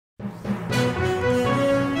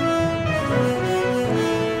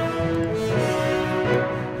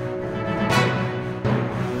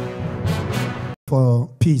For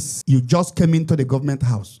peace, you just came into the government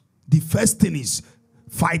house. The first thing is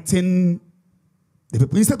fighting the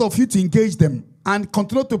people. Instead of you to engage them and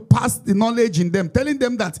continue to pass the knowledge in them, telling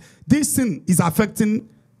them that this thing is affecting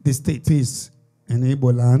the state. Peace in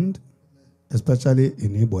Igbo land, especially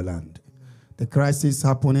in Igbo land. The crisis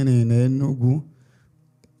happening in Enugu,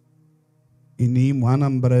 in Imo,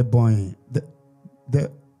 Anambra, Boy,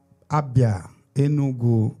 the Abia,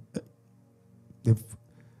 Enugu, the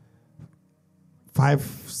 5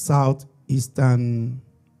 southeastern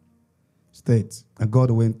states, and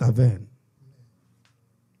God will intervene.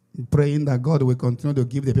 Praying that God will continue to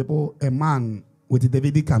give the people a man with the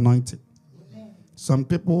Davidic anointing. Amen. Some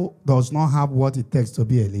people does not have what it takes to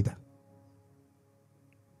be a leader.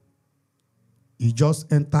 You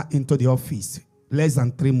just enter into the office less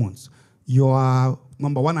than 3 months. Your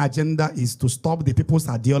number one agenda is to stop the people's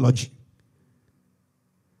ideology.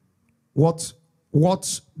 What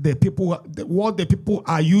the people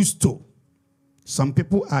are used to. Some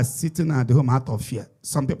people are sitting at home out of fear.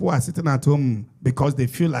 Some people are sitting at home because they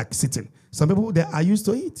feel like sitting. Some people, they are used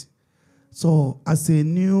to it. So as a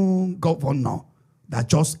new governor that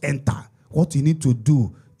just enter, what you need to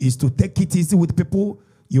do is to take it easy with people.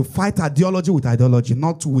 You fight ideology with ideology,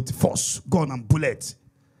 not with force, gun and bullet.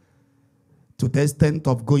 To the extent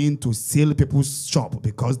of going to seal people's shop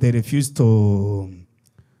because they refuse to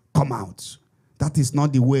come out. That is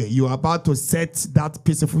not the way. You are about to set that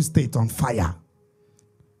peaceful state on fire.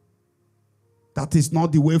 That is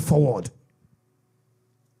not the way forward.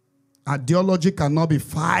 Ideology cannot be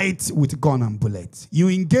fight with gun and bullet. You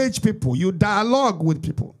engage people. You dialogue with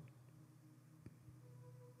people.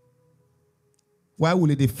 Why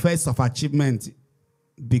will the first of achievement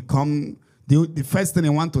become, the first thing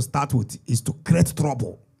you want to start with is to create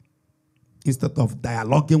trouble instead of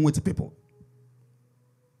dialoguing with people.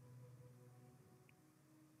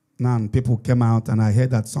 Now people came out and I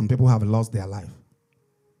heard that some people have lost their life.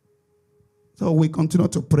 So we continue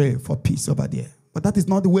to pray for peace over there. But that is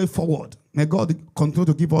not the way forward. May God continue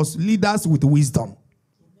to give us leaders with wisdom.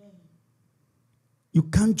 Amen. You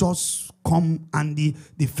can't just come and the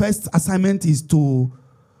first assignment is to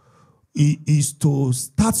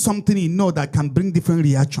start something you know that can bring different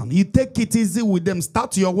reaction. You take it easy with them.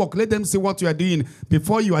 Start your work. Let them see what you are doing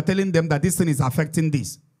before you are telling them that this thing is affecting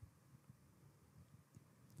this.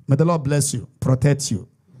 May the Lord bless you, protect you.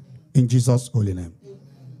 In Jesus' holy name.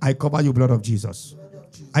 I cover you, blood of Jesus.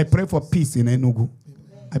 I pray for peace in Enugu.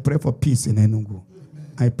 I pray for peace in Enugu.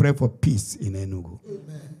 I pray for peace in Enugu.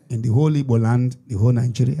 In the whole Igbo land, the whole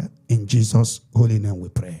Nigeria. In Jesus' holy name we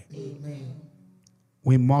pray.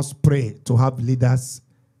 We must pray to have leaders.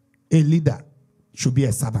 A leader should be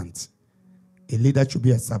a servant. A leader should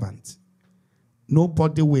be a servant.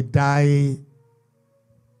 Nobody will die.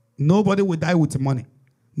 Nobody will die with money.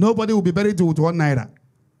 Nobody will be buried with 1 naira.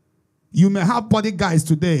 You may have bodyguards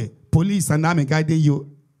today, police and army guiding you.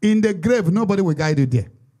 In the grave, nobody will guide you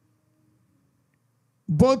there.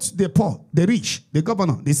 Both the poor, the rich, the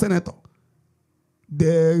governor, the senator,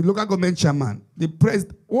 the local government chairman, the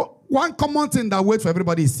president. One common thing that waits for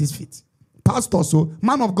everybody is 6 feet. Pastor, so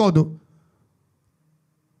man of God,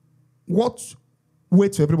 what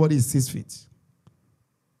waits for everybody is 6 feet.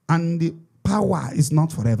 And the power is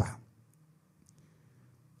not forever.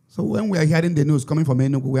 So when we are hearing the news coming from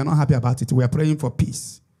Enugu, we are not happy about it. We are praying for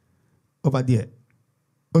peace over there.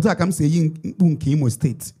 But I can say in Imo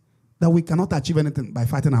State that we cannot achieve anything by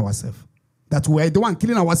fighting ourselves. That we are the one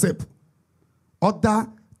killing ourselves. Other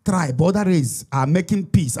tribe, other race are making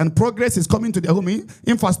peace and progress is coming to their home,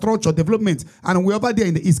 infrastructure, development, and we're over there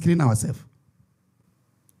in the east killing ourselves.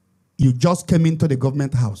 You just came into the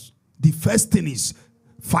government house. The first thing is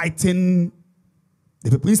fighting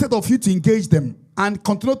the people. Instead of you to engage them and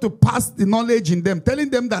continue to pass the knowledge in them, telling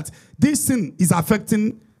them that this thing is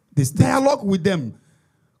affecting this. Dialogue with them.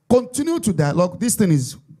 Continue to dialogue. This thing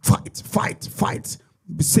is fight, fight, fight.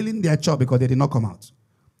 Selling their job because they did not come out.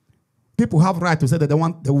 People have right to say that they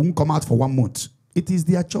won't come out for 1 month. It is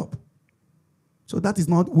their job. So that is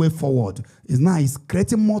not way forward. It's nice.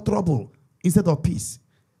 Creating more trouble instead of peace.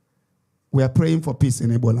 We are praying for peace in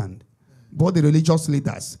Igbo land. Both the religious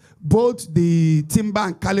leaders, both the timber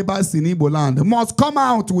and calibers in Igbo land must come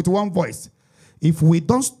out with one voice. If we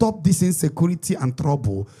don't stop this insecurity and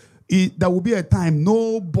trouble, there will be a time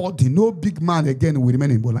nobody, no big man again will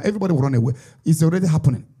remain in Igbo land. Everybody will run away. It's already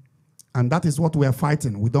happening. And that is what we are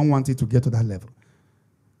fighting. We don't want it to get to that level.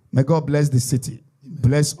 May God bless the city. Amen.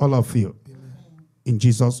 Bless all of you. Amen. In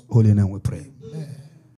Jesus' holy name we pray.